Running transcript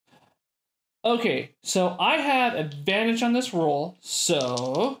Okay, so I have advantage on this roll,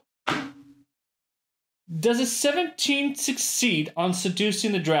 so... Does a 17 succeed on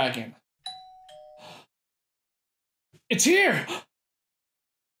seducing the dragon? It's here!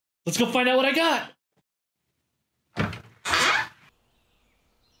 Let's go find out what I got!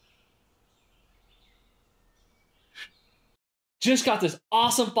 Just got this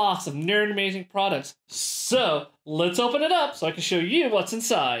awesome box of Nerdmazing products, so let's open it up so I can show you what's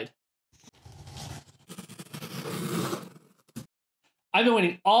inside. I've been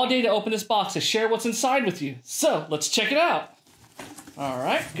waiting all day to open this box to share what's inside with you, so let's check it out.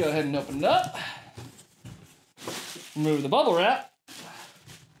 Alright, go ahead and open it up. Remove the bubble wrap.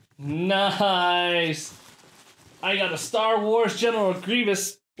 Nice! I got a Star Wars General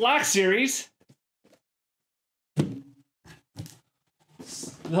Grievous Black Series.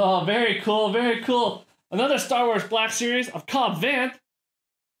 Oh, very cool, very cool. Another Star Wars Black Series of Cobb Vanth.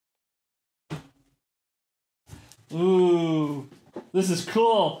 Ooh, this is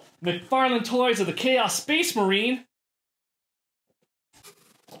cool. McFarlane Toys of the Chaos Space Marine.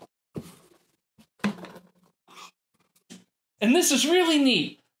 And this is really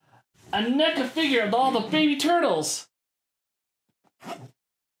neat. A NECA figure of all the baby turtles.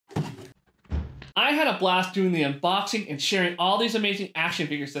 I had a blast doing the unboxing and sharing all these amazing action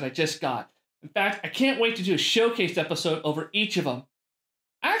figures that I just got. In fact, I can't wait to do a showcase episode over each of them.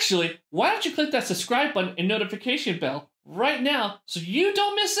 Actually, why don't you click that subscribe button and notification bell right now so you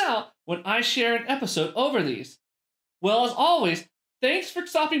don't miss out when I share an episode over these. Well, as always, thanks for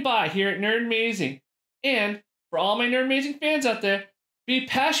stopping by here at Nerdmazing. And for all my Nerdmazing fans out there, be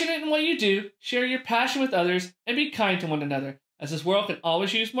passionate in what you do, share your passion with others, and be kind to one another, as this world can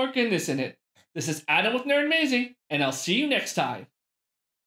always use more goodness in it. This is Adam with Nerdmazing, and I'll see you next time.